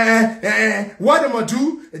 So, what they must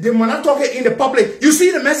do, they must not talk it in the public. You see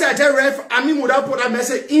the message I just read, I mean, without put that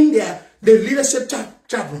message in there, the leadership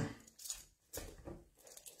chat room.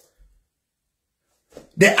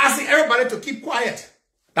 They're asking everybody to keep quiet.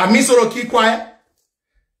 That means to keep quiet.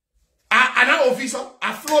 I'm not official.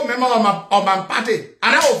 I floor member of my party.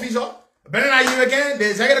 I'm not official. But then you again, the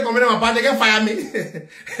executive committee of my party, they can fire me.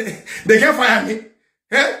 They can fire me.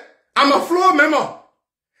 Eh? I'm a floor member.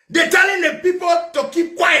 They're telling the people to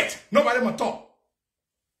keep quiet. Nobody must talk.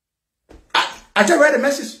 I just read a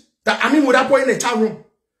message that I mean without putting in the chat room.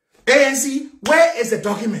 ANC, where is the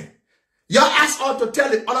document? Y'all asked us to tell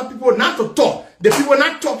the other people not to talk. The people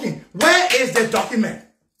not talking. Where is the document?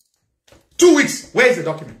 2 weeks. Where is the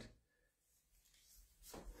document?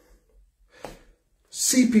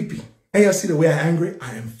 CPP. And you see the way I'm angry?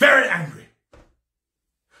 I am very angry.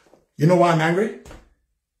 You know why I'm angry?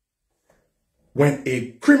 When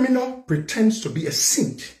a criminal pretends to be a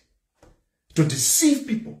saint to deceive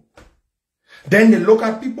people, then they look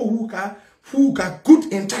at people who got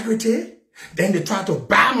good integrity, then they try to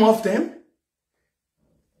bam off them,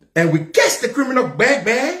 and we catch the criminal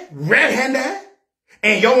bad, red-handed,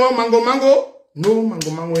 and you want mango, no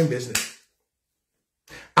mango in business.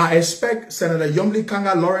 I expect Senator Yombly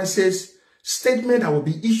Kanga Lawrence's statement that will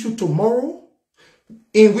be issued tomorrow,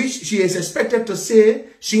 in which she is expected to say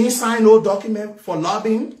she ain't signed no document for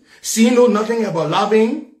lobbying. She know nothing about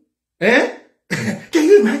lobbying. Eh? Can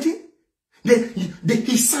you imagine?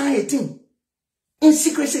 He signed a thing in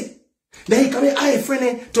secrecy. Then he come and ask a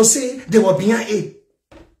friend to say they were behind it.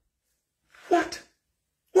 What?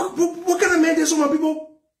 What kind of man this, my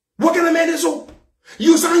people? What kind of man this?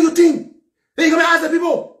 You sign your thing. Then you come and ask the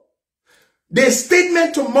people. The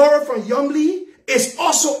statement tomorrow from Yombly is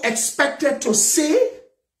also expected to say,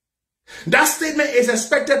 that statement is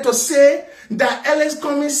expected to say that Ellis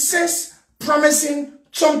Cummings says, promising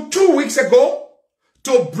some 2 weeks ago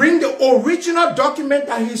to bring the original document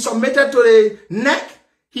that he submitted to the NEC,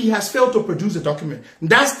 he has failed to produce the document.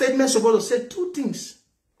 That statement is supposed to say 2 things.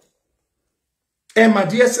 And my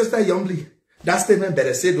dear sister Yombly, that statement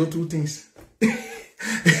better say those 2 things.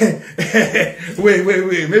 Wait,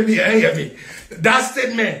 maybe you ain't hear me. That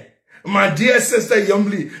statement, my dear sister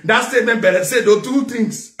Yombly, that statement better say those 2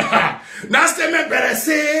 things. That statement better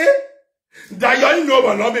say that you only know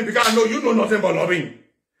about lobbying because I know you know nothing about lobbying.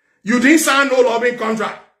 You didn't sign no lobbying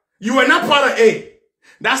contract. You were not part of A.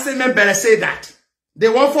 That statement better say that. They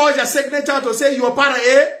won't forge your signature to say you are part of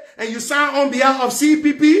A and you sign on behalf of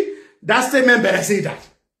CPP. That statement better say that.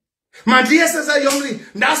 My dear sister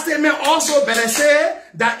Youngly, that statement also better say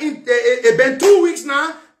that it's been 2 weeks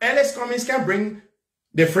now, Alex Cummings can bring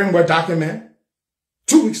the framework document.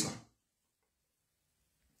 2 weeks now.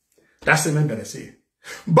 That statement better say.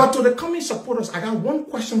 But to the Cummings supporters, I got one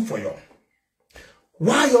question for you.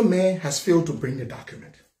 Why your man has failed to bring the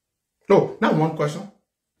document? No, not one question.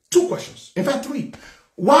 2 questions. In fact, 3.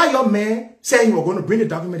 Why your man said he was going to bring the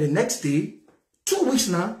document the next day, 2 weeks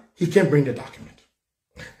now, he can't bring the document?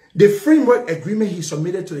 The framework agreement he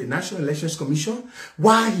submitted to the National Elections Commission,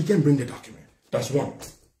 why he can't bring the document? That's 1.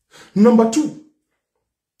 Number 2,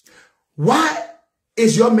 why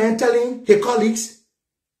is your man telling his colleagues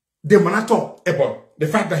they will not talk about the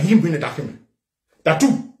fact that he didn't bring the document? That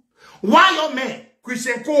 2. Why your man,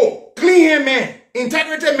 Christian Cole, clean hand man,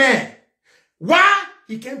 integrity man, why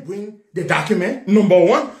he can't bring the document? Number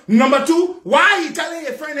 1. Number 2, why he telling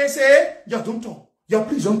a friend and say, yo, don't talk. Yo,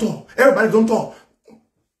 please don't talk. Everybody don't talk.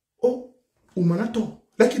 Oh, umana talk.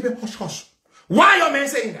 Let's keep it hush hush. Why your man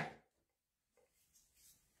saying that?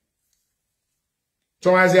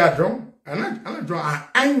 So I say I'm drunk. I'm not drunk. I'm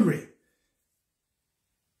angry.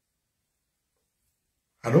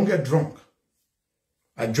 I don't get drunk.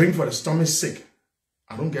 I drink for the stomach sick.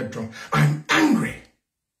 I don't get drunk. I'm angry.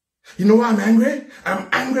 You know why I'm angry? I'm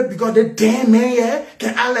angry because the damn man here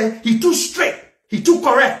can act he too straight. He too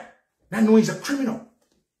correct. I know he's a criminal.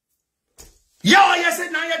 Yo, you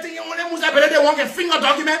said now you think you want to better they want a finger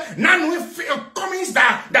document. Now we Cummings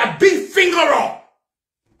that big finger roll.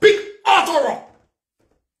 Big auto roll.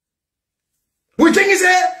 We think it's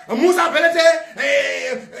a Musa Belete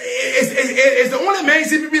is the only man in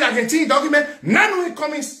CPP that can change document. None of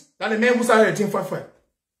Cummings that the man Musa had a team for.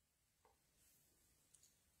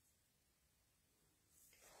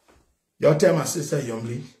 Y'all tell my sister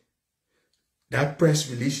Youngly that press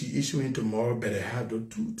release she issuing tomorrow better have the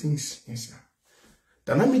 2 things inside.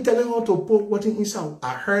 Then let me telling her to put what inside.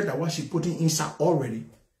 I heard that what she putting inside already.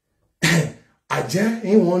 I just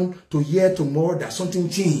ain't want to hear tomorrow that something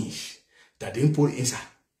changed. That didn't put inside.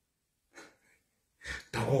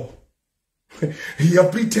 That all. You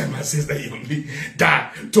please tell my sister Youngly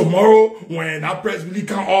that tomorrow when that press release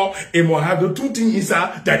come off, it will have the 2 things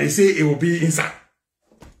inside that they say it will be inside.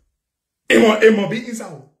 It will be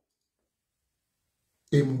inside.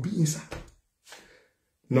 It will be inside.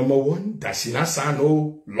 Number 1, that she not sign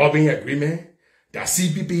no lobbying agreement. That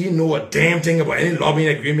CPP know a damn thing about any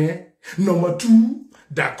lobbying agreement. Number 2,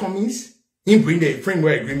 that Cummings, he bring the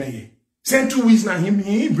framework agreement here. Send 2 weeks now,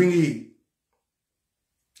 he bring it here.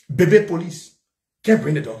 Baby police can't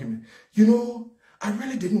bring the document. You know, I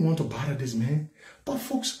really didn't want to bother this man. But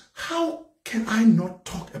folks, how can I not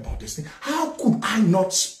talk about this thing? How could I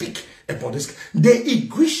not speak about this? The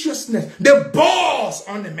egregiousness, the balls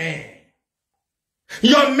on the man.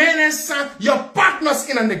 Your man and son, your partners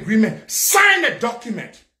in an agreement, sign the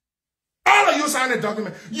document. All of you sign the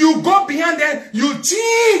document. You go behind that, you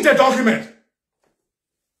change the document.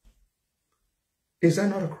 Is that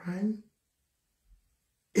not a crime?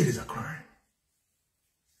 It is a crime.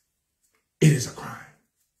 It is a crime.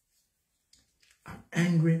 I'm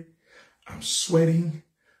angry. I'm sweating.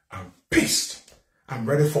 I'm pissed. I'm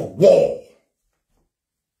ready for war.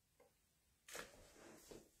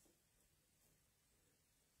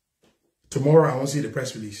 Tomorrow I want to see the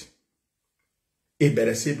press release. It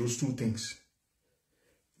better say those 2 things.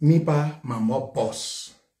 Me pa, my mob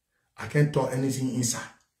boss. I can't talk anything inside.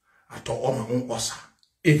 I talk all my own ossa.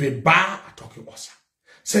 If it bar, I talk it ossa.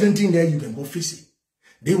 17 there, you can go face it.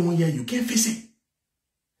 They won't hear you can't face it.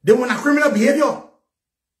 They want a criminal behavior.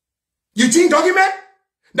 You think document?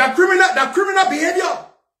 That criminal behavior.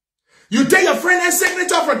 You take your friend and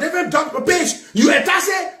signature from different page. You attach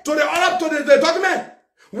it to the document.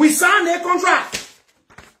 We signed a contract.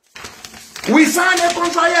 We signed a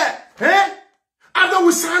contract yet. Eh? After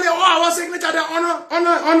we signed all our signature on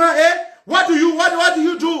what do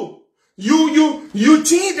you do? You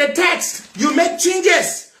change the text. You make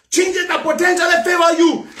changes that potentially favor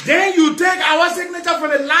you. Then you take our signature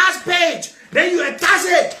from the last page. Then you attach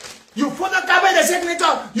it. You photocopy the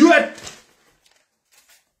signature.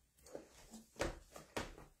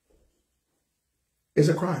 It's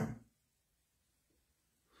a crime.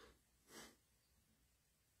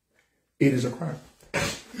 It is a crime.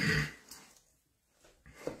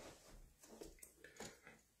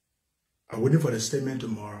 I'm waiting for the statement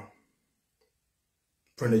tomorrow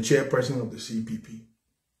from the chairperson of the CPP.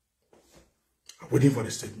 waiting for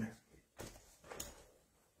the statement.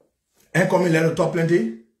 And Cummings let her talk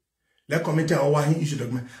plenty. Let Cummings tell why he issued the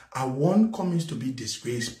document. I want Cummings to be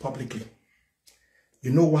disgraced publicly.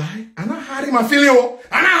 You know why? I'm not hiding my feeling.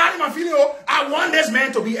 I'm not hiding my feeling. I want this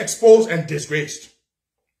man to be exposed and disgraced.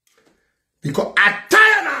 Because I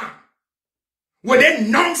tire now with that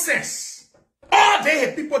nonsense. All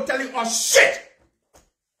day people telling us shit.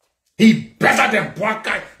 He better than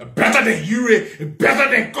Boakai, better than Yuri, better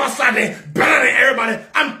than Costa, better than everybody.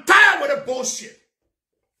 I'm tired with the bullshit.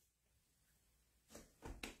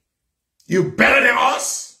 You better than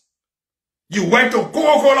us? You went to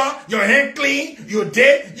Coca-Cola, your hand clean, you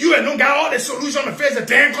did, you ain't got all the solution to face the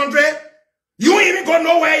damn country. You ain't even go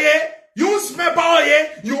nowhere yet. You smell power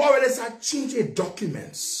yet. You already start changing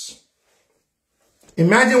documents.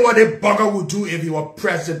 Imagine what a bugger would do if he were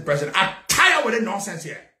president. I'm tired with the nonsense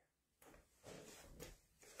here.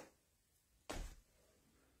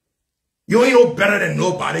 You ain't no better than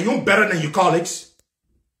nobody. You ain't better than your colleagues.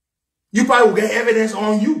 You probably will get evidence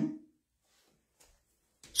on you.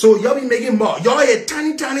 So y'all be making more. Y'all a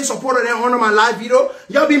tiny supporter there under my live video.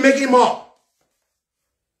 Y'all be making more.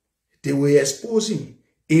 They will expose him.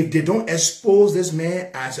 If they don't expose this man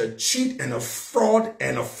as a cheat and a fraud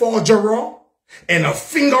and a forger and a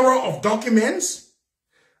fingerer of documents,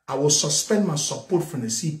 I will suspend my support from the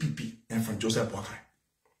CPP and from Joseph Boakai.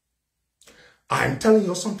 I am telling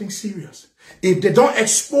you something serious. If they don't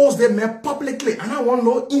expose them man publicly, and I want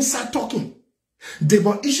no inside talking, they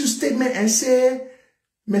will issue statement and say,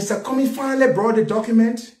 Mr. Cummings finally brought the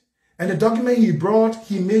document, and the document he brought,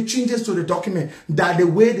 he made changes to the document that the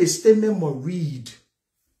way the statement will read.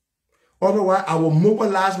 Otherwise, I will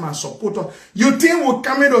mobilize my supporter. You think we'll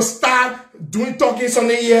come in to start doing talking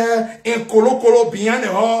something here in Colo behind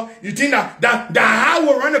the hall? You think that how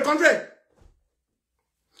will run the country?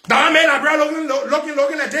 That one man I brought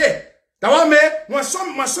looking at it. That one man, when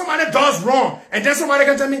somebody does wrong, and then somebody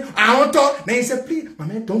can tell me, I don't talk, then he said, please, my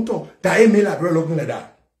man, don't talk. That ain't me like bro looking like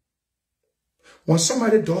that. When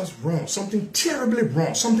somebody does wrong, something terribly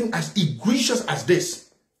wrong, something as egregious as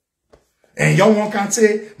this, and young one can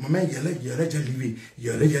say, my man, you let just leave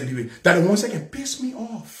it. That the one second piss me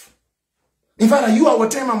off. In fact, like you are what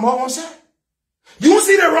time my mom wants say. You don't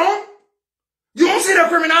see the wrong? You don't see the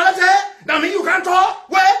criminality? That mean you can't talk?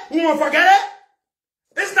 Well, we won't forget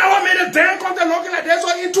it. Isn't that what made the damn country looking like this?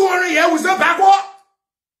 So in 200 years, we still backward?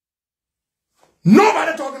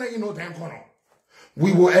 Nobody talking like you know damn corner.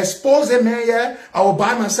 We will expose a man here. I will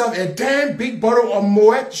buy myself a damn big bottle of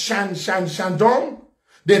Moet Chandon,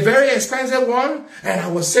 the very expensive one, and I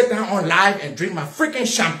will sit down on live and drink my freaking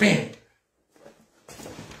champagne.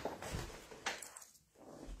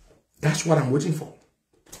 That's what I'm waiting for.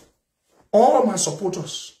 All my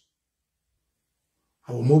supporters,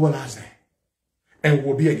 I will mobilize them, and we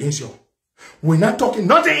will be against you. We're not talking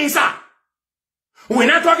nothing inside. We're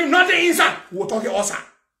not talking nothing inside. We're talking outside.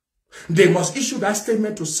 They must issue that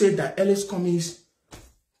statement to say that Ellis Cummings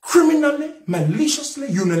criminally, maliciously,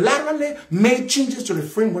 unilaterally made changes to the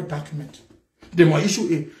framework document. They must issue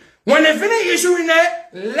it. When they finish issuing it,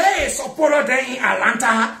 let a supporter there in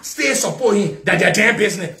Atlanta stay supporting that they're damn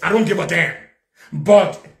business. I don't give a damn.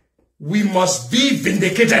 But we must be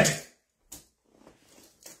vindicated.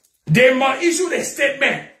 They must issue the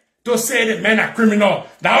statement to say that men are criminal.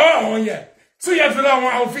 That's all yeah. So you feel like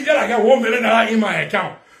I'll figure like $1 million in my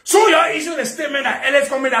account. So you issue the statement that Ellis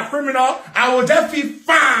Cummings are criminal, I will just feel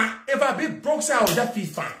fine. If I be broke, I will just feel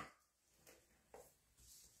fine.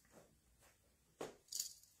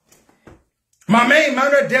 My man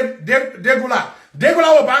Emmanuel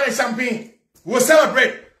Degula will buy the champagne. We'll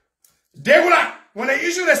celebrate. Degula, when they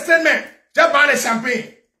issue the statement, just buy the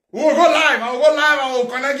champagne. We'll go live. I will go live. I will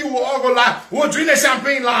connect you. We'll all go live. We'll drink the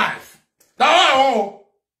champagne live. That's all I want.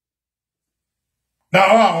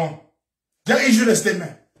 That's all I want. Just issue the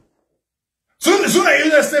statement. Soon as they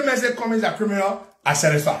issue the statement, say Cummings are criminal, I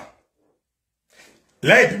satisfy.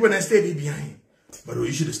 Let people then stay behind. But we'll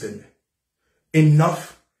issue the statement.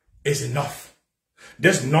 Enough is enough.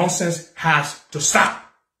 This nonsense has to stop.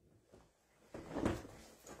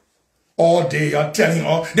 All day you're telling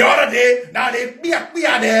all the other day now they be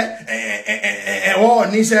are there and oh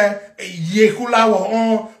Nisa Yehula was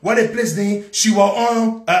on what the place name she was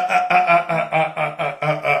on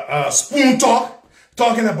spoon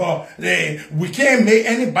talking about we can't make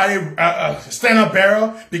anybody stand up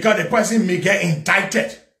barrel because the person may get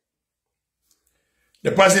indicted.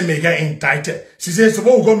 The person may get indicted. She says, so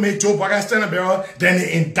we'll go make Joe Boakai stand up barrel, then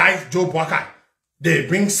they indict Joe Boakai. They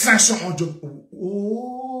bring sanction on Joe.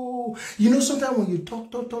 Oh, you know, sometimes when you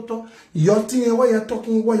talk, you're thinking what you're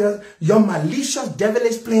talking, what you're malicious,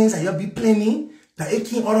 devilish plans, and you'll be planning. That it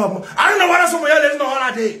can't order. I don't know what else somebody else listen to all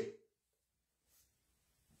that day.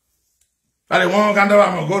 That one kind of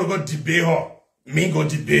I'm gonna go debate her. Me go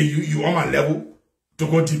debate you. You on my level to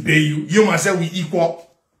go debate you. You myself we equal.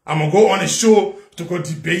 I'm gonna go on a show to go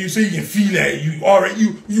debate you so you can feel that you already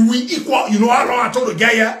we equal. You know how long I told the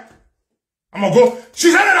guy here? I'm gonna go.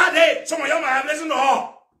 She said it that day. Some of y'all might have listened to her.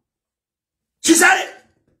 She said it.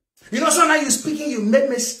 You know, sometimes you speaking, you make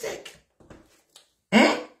mistake.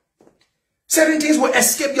 Certain things will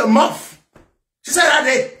escape your mouth. She said that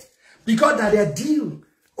day. Because that their deal.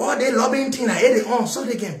 All they lobbying thing I they on so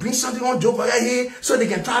they can bring something on Joe Burger here, so they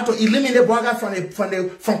can try to eliminate Burger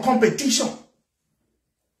from competition.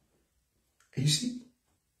 You see?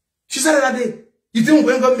 She said it that day. You think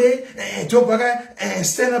we're going to make Joe Burger and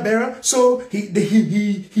standard bearer so he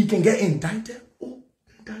can get indicted? Oh,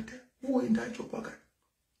 indicted? Who will indict Joe Burger?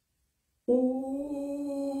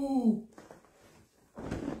 Oh.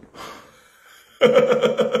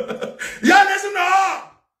 Y'all listen to her.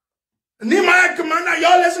 Nehemiah commander,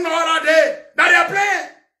 y'all listen to her that day. Now they're playing.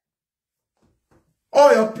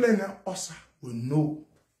 All your playing now, Osa will know.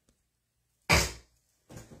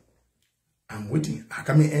 I'm waiting. I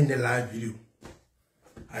come in the live video.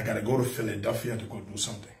 I gotta go to Philadelphia to go do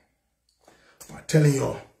something. But I'm telling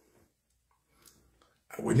y'all,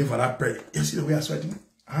 I'm waiting for that prayer. You see the way I'm sweating?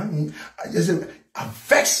 I just said, I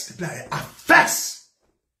vex. I vex.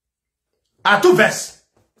 I too vex.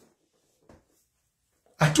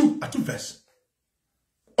 I too vex.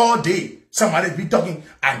 All day, somebody be talking,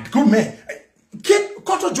 and good man. Kate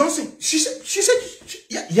Carter Johnson, she said,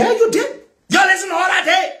 yeah, you did. Y'all listen to all that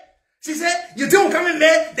day. She said, you don't come in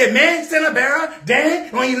there, the man stand a barrel,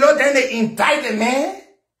 then when you look, then they indict the man.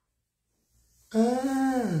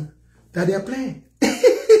 That they're playing.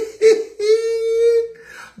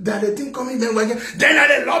 That the thing coming then working. Then at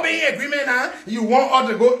the lobbying agreement now, you want us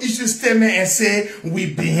to go issue statement and say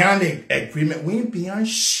we behind the agreement. We ain't behind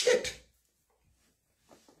shit.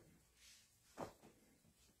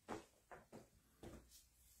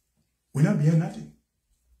 We're not behind nothing.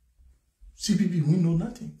 CPP, we know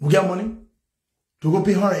nothing. We get money to go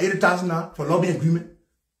pay $180,000 now for lobbying agreement.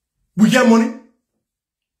 We get money.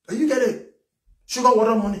 You get it? Sugar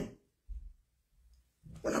water money.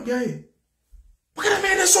 We're not behind it. What kind of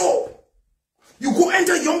man is so? You go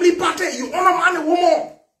enter Youngly party, you honor man and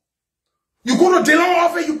woman. You go to Delon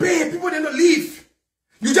office, you pay people then to leave.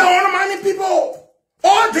 You just honor man and people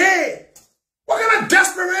all day. What kind of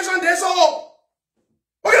desperation there's all?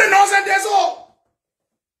 What kind of nonsense there's all?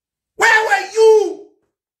 Where were you?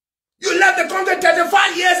 You left the country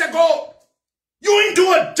 35 years ago. You ain't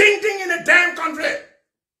do a ding in the damn country.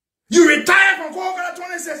 You retired from Coca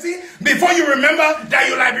 2016 before you remember that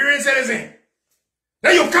you're Liberian citizen.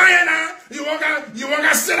 Then you come here now, you want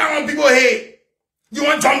to sit down on people's head. You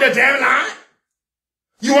want to jump the damn line.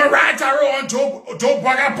 You want to ride Taro on Joe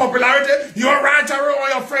Burger popularity. You want to ride Taro on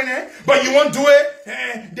your friend, but you want to do it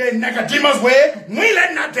the Nicodemus way. We ain't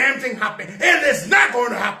letting that damn thing happen. And it's not going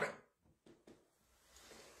to happen.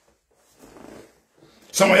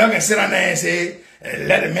 Some of y'all can sit down there and say,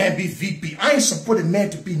 let a man be VP. I ain't support a man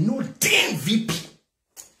to be no damn VP.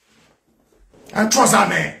 I trust that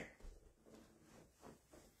man.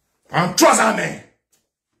 I trust that man.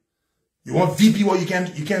 You want VP what you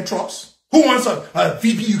can't trust? Who wants a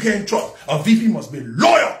VP you can't trust? A VP must be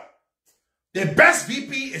loyal. The best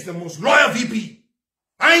VP is the most loyal VP.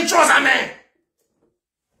 I ain't trust that man.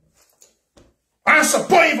 I ain't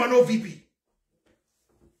support him for no VP.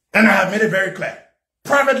 And I have made it very clear.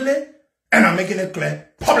 Privately, and I'm making it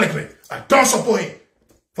clear publicly. I don't support him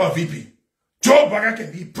for a VP. Joe Burger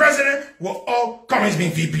can be president. We'll all come as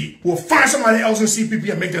being VP. We'll find somebody else in CPP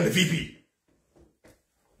and make them the VP.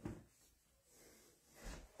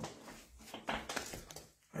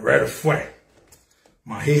 I'm ready to fight.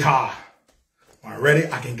 My hey-ha. I'm ready,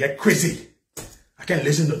 I can get crazy. I can't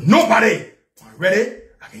listen to nobody. I'm ready,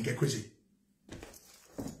 I can get crazy.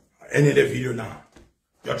 I ended the video now.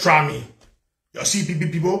 Y'all try me. Your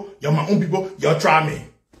CPP people, you're my own people, y'all try me.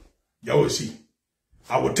 Y'all will see.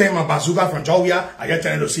 I will take my bazooka from Georgia, I get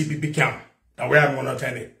turned to CPP camp. That's where I'm going to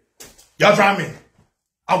turn it. Y'all try me.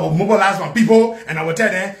 I will mobilize my people and I will tell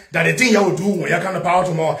them that the thing y'all will do when y'all come to power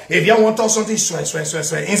tomorrow, if y'all want to talk something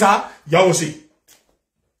sweat inside, y'all will see.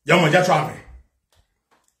 Y'all must just try me.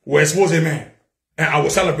 We'll expose a man. And I will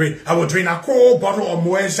celebrate. I will drink a cold bottle of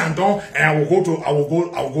Moet Chandon and I will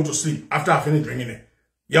go to sleep after I finish drinking it.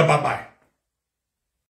 Yeah, bye-bye.